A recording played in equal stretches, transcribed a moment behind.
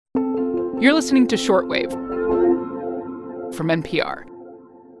You're listening to Shortwave from NPR.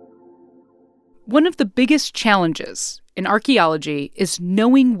 One of the biggest challenges in archaeology is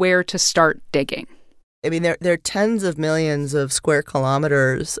knowing where to start digging. I mean, there are tens of millions of square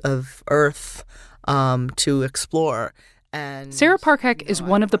kilometers of Earth to explore. And Sarah Parcak is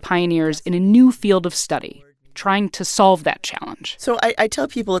one of the pioneers in a new field of study, trying to solve that challenge. So I tell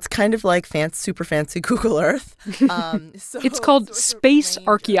people it's kind of like super fancy Google Earth. It's called space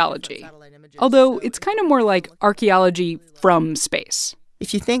archaeology, although it's kind of more like archaeology from space.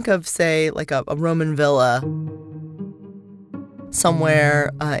 If you think of, say, like a Roman villa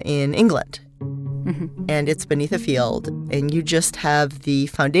somewhere in England, and it's beneath a field, and you just have the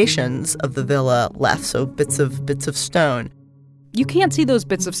foundations of the villa left, so bits of stone. You can't see those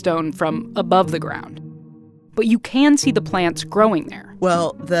bits of stone from above the ground, but you can see the plants growing there.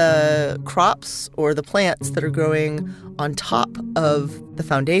 Well, the crops or the plants that are growing on top of the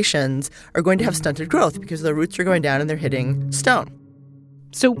foundations are going to have stunted growth because the roots are going down and they're hitting stone.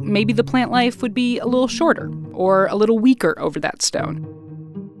 So maybe the plant life would be a little shorter or a little weaker over that stone.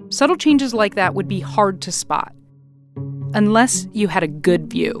 Subtle changes like that would be hard to spot, unless you had a good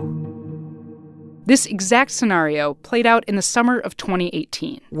view. This exact scenario played out in the summer of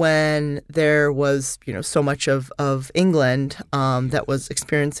 2018. When there was, so much of England that was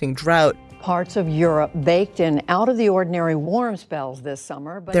experiencing drought. Parts of Europe baked in out-of-the-ordinary warm spells this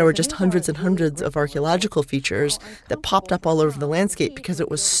summer. But there were just hundreds and hundreds of archaeological features that popped up all over the landscape because it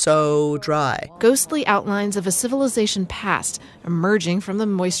was so dry. Ghostly outlines of a civilization past emerging from the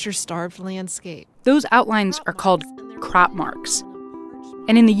moisture-starved landscape. Those outlines are called crop marks.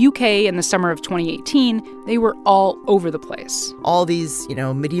 And in the UK in the summer of 2018, they were all over the place. All these,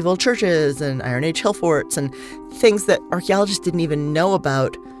 medieval churches and Iron Age hill forts and things that archaeologists didn't even know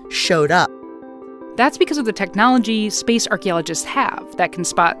about showed up. That's because of the technology space archaeologists have that can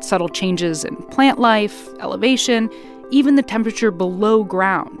spot subtle changes in plant life, elevation, even the temperature below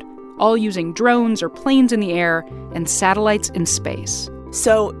ground, all using drones or planes in the air and satellites in space.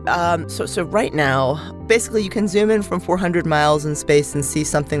 So right now, basically you can zoom in from 400 miles in space and see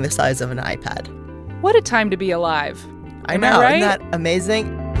something the size of an iPad. What a time to be alive. I know, right? Isn't that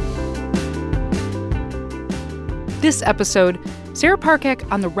amazing? This episode, Sarah Parcak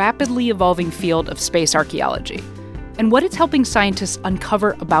on the rapidly evolving field of space archaeology and what it's helping scientists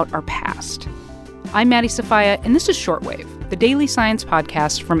uncover about our past. I'm Maddie Sofia, and this is Shortwave, the daily science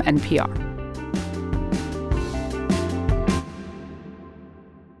podcast from NPR.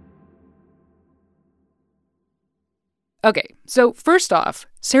 Okay, so first off,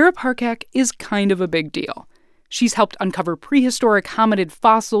 Sarah Parcak is kind of a big deal. She's helped uncover prehistoric hominid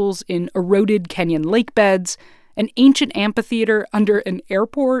fossils in eroded Kenyan lake beds, an ancient amphitheater under an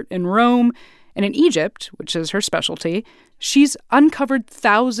airport in Rome, and in Egypt, which is her specialty, she's uncovered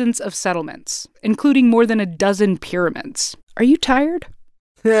thousands of settlements, including more than a dozen pyramids. Are you tired?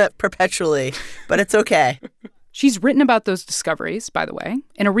 Perpetually, but it's okay. She's written about those discoveries, by the way,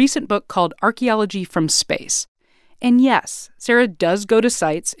 in a recent book called Archaeology from Space. And yes, Sarah does go to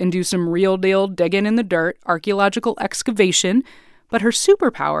sites and do some real-deal digging in the dirt, archaeological excavation, but her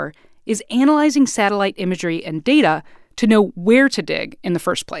superpower is analyzing satellite imagery and data to know where to dig in the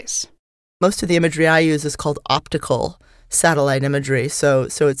first place. Most of the imagery I use is called optical satellite imagery. So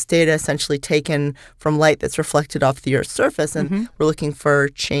it's data essentially taken from light that's reflected off the Earth's surface, and we're looking for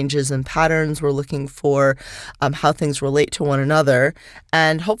changes in patterns. We're looking for how things relate to one another,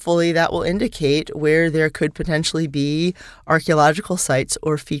 and hopefully that will indicate where there could potentially be archaeological sites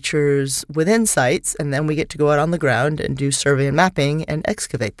or features within sites, and then we get to go out on the ground and do survey and mapping and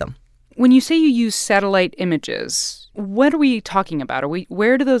excavate them. When you say you use satellite images, what are we talking about?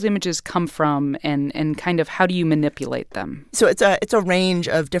 Where do those images come from, and kind of how do you manipulate them? So it's a range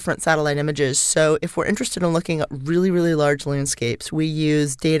of different satellite images. So if we're interested in looking at really, really large landscapes, we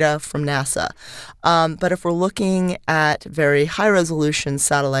use data from NASA. But if we're looking at very high-resolution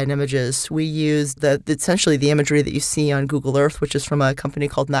satellite images, we use essentially the imagery that you see on Google Earth, which is from a company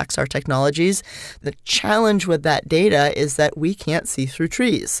called Maxar Technologies. The challenge with that data is that we can't see through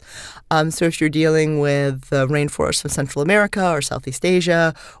trees. So if you're dealing with the rainforests of Central America or Southeast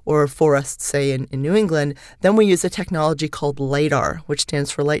Asia or forests, say, in New England, then we use a technology called LiDAR, which stands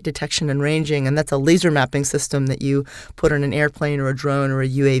for Light Detection and Ranging, and that's a laser mapping system that you put on an airplane or a drone or a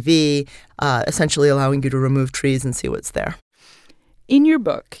UAV, essentially allowing you to remove trees and see what's there. In your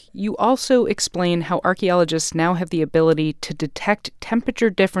book, you also explain how archaeologists now have the ability to detect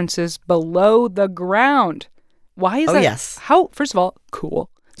temperature differences below the ground. Why is that? Oh, yes. How, first of all, cool.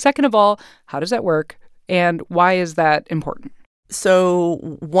 Second of all, how does that work? And why is that important?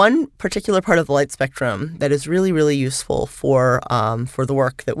 So one particular part of the light spectrum that is really, really useful for the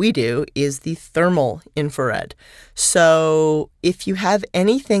work that we do is the thermal infrared. So if you have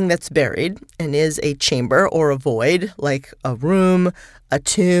anything that's buried and is a chamber or a void, like a room, a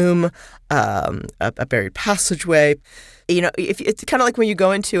tomb, a buried passageway, if it's kind of like when you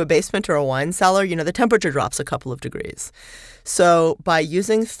go into a basement or a wine cellar, the temperature drops a couple of degrees. So by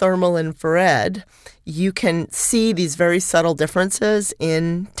using thermal infrared, you can see these very subtle differences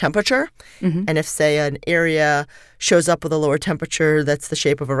in temperature. Mm-hmm. And if, say, an area shows up with a lower temperature that's the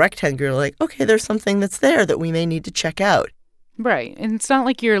shape of a rectangle, you're like, okay, there's something that's there that we may need to check out. Right. And it's not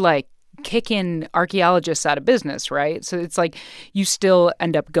like you're kicking archaeologists out of business, right? So it's you still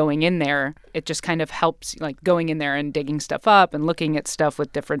end up going in there. It just kind of helps, going in there and digging stuff up and looking at stuff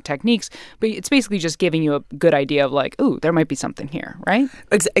with different techniques. But it's basically just giving you a good idea of ooh, there might be something here, right?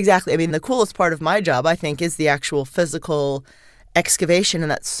 Exactly. I mean, the coolest part of my job, I think, is the actual physical excavation,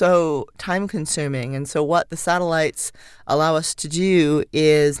 and that's so time-consuming. And so what the satellites allow us to do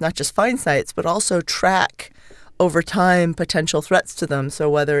is not just find sites, but also track over time potential threats to them. So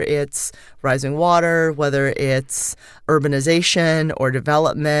whether it's rising water, whether it's urbanization or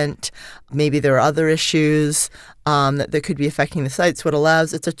development, maybe there are other issues that could be affecting the sites.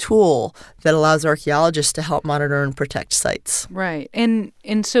 It's a tool that allows archaeologists to help monitor and protect sites. Right. And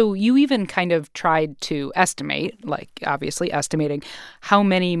so you even kind of tried to estimate, obviously estimating how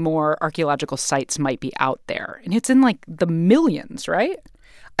many more archaeological sites might be out there. And it's in the millions, right?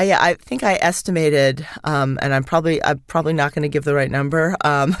 Yeah, I think I estimated, and I'm probably not going to give the right number.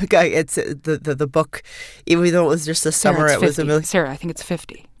 It's the book, even though it was just a summer, Sarah, it was a million. Sarah, I think it's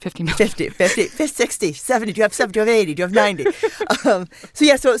 50 million. 50, 60, 70. Do you have 70? Do you have 80? Do you have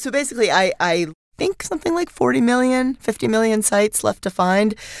 90? So basically, I think something like 40 million, 50 million sites left to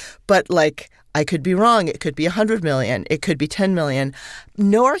find, but I could be wrong. It could be 100 million. It could be 10 million.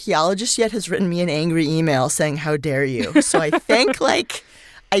 No archaeologist yet has written me an angry email saying, "How dare you?" So I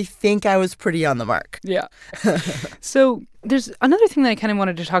think I was pretty on the mark. Yeah. So there's another thing that I kind of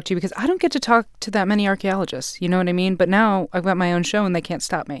wanted to talk to you because I don't get to talk to that many archaeologists. You know what I mean? But now I've got my own show and they can't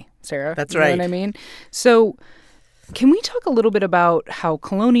stop me, Sarah. That's right. You know what I mean? So can we talk a little bit about how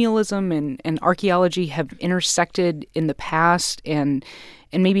colonialism and archaeology have intersected in the past and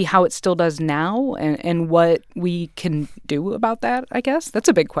maybe how it still does now and what we can do about that, I guess? That's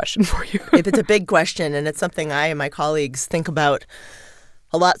a big question for you. It's a big question, and it's something I and my colleagues think about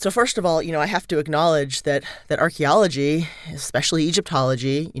a lot. So first of all, I have to acknowledge that archaeology, especially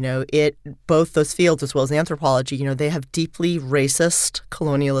Egyptology, both those fields as well as anthropology, they have deeply racist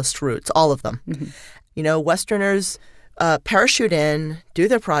colonialist roots, all of them. Mm-hmm. Westerners parachute in, do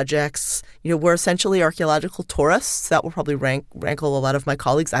their projects. We're essentially archaeological tourists. That will probably rankle a lot of my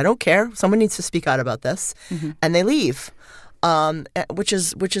colleagues. I don't care. Someone needs to speak out about this. Mm-hmm. And they leave, which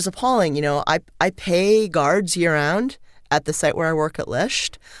is appalling. I pay guards year-round at the site where I work at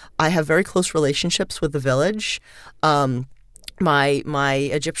Lisht. I have very close relationships with the village. My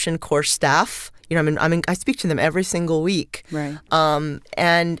Egyptian core staff, I speak to them every single week. Right.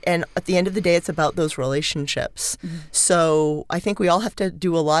 And at the end of the day, it's about those relationships. Mm-hmm. So I think we all have to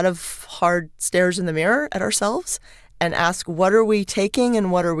do a lot of hard stares in the mirror at ourselves and ask, what are we taking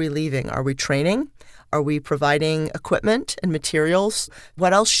and what are we leaving? Are we training? Are we providing equipment and materials?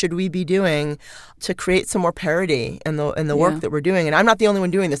 What else should we be doing to create some more parity in the work that we're doing? And I'm not the only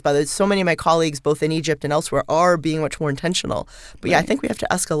one doing this, by the way. So many of my colleagues, both in Egypt and elsewhere, are being much more intentional. But yeah, I think we have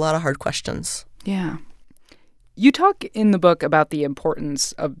to ask a lot of hard questions. Yeah. You talk in the book about the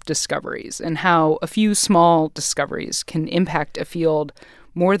importance of discoveries and how a few small discoveries can impact a field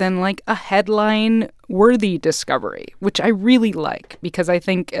more than a headline-worthy discovery, which I really like because I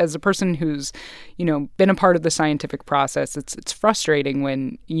think as a person who's, been a part of the scientific process, it's frustrating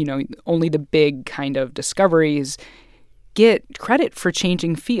when, only the big kind of discoveries get credit for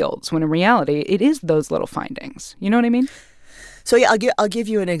changing fields when in reality it is those little findings. You know what I mean? So yeah, I'll give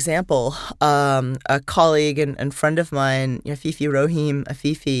you an example. A colleague and friend of mine, Afifi Rohim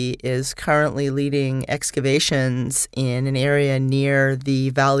Afifi, is currently leading excavations in an area near the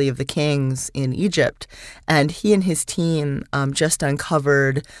Valley of the Kings in Egypt. And he and his team just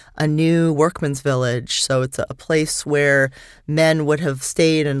uncovered a new workman's village. So it's a place where men would have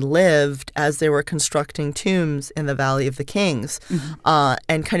stayed and lived as they were constructing tombs in the Valley of the Kings. Mm-hmm.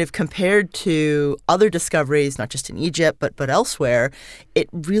 And kind of compared to other discoveries, not just in Egypt, but elsewhere, elsewhere, it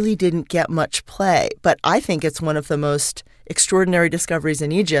really didn't get much play. But I think it's one of the most extraordinary discoveries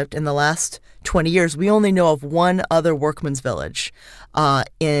in Egypt in the last 20 years. We only know of one other workman's village on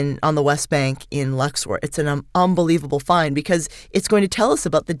the West Bank in Luxor. It's an unbelievable find because it's going to tell us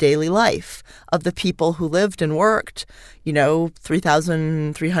about the daily life of the people who lived and worked,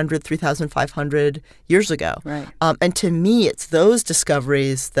 3,300, 3,500 years ago. Right. And to me, it's those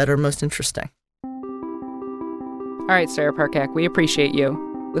discoveries that are most interesting. All right, Sarah Parcak, we appreciate you.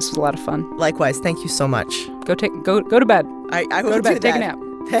 This was a lot of fun. Likewise, thank you so much. Go to bed. I will go to bed. do Take that. a nap.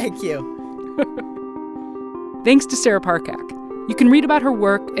 Thank you. Thanks to Sarah Parcak. You can read about her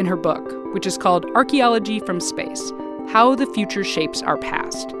work in her book, which is called Archaeology from Space: How the Future Shapes Our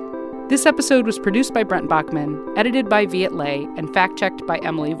Past. This episode was produced by Brent Bachman, edited by Viet Le, and fact-checked by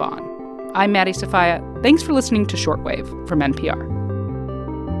Emily Vaughn. I'm Maddie Sofia. Thanks for listening to Shortwave from NPR.